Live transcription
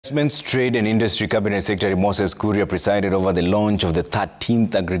Investments, Trade and Industry Cabinet Secretary Moses Kuria presided over the launch of the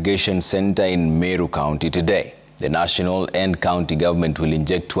 13th aggregation center in Meru County today. The national and county government will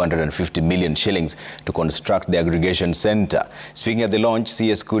inject 250 million shillings to construct the aggregation center. Speaking at the launch,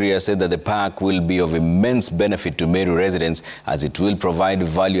 CS Kuria said that the park will be of immense benefit to Meru residents as it will provide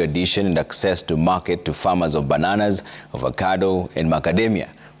value addition and access to market to farmers of bananas, avocado and macadamia,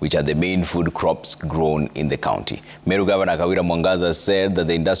 which are the main food crops grown in the county. Meru Governor Kuria Mwangaza said that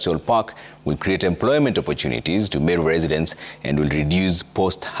the industrial park will create employment opportunities to Meru residents and will reduce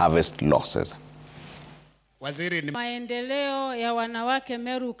post-harvest losses. Maendeleo ya wanawake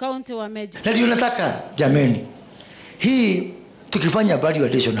Meru County wameja. Na ndio nataka jameni, hii tukifanya value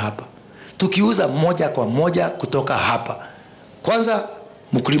addition hapa, tukiuza moja kwa moja kutoka hapa, kwanza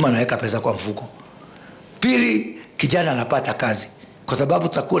mkulima anaweka pesa kwa mfuko, pili kijana anapata kazi kwa sababu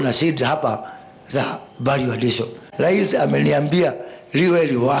tutakuwa na shida hapa za value addition. Rais ameniambia liwe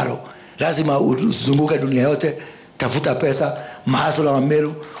liwaro, lazima uzunguke dunia yote, tafuta pesa, mahasula wa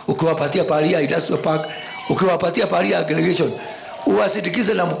Meru, ukiwapatia pahali ya industrial park, ukiwapatia pahali ya aggregation,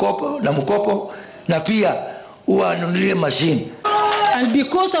 uwasindikize na mkopo na pia uwanunulie machine. And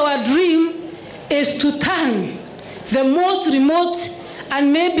because our dream is to turn the most remote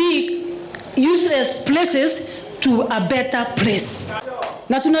and maybe useless places to a better place.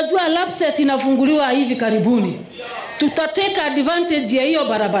 Na tunajua lapset inafunguliwa hivi karibuni. Tutateka advantage ya hiyo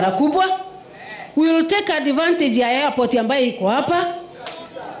barabara kubwa. We will take advantage ya airport ambayo iko hapa.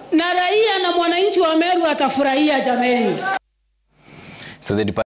 Na raia na mwananchi wa Meru atafurahia jameni.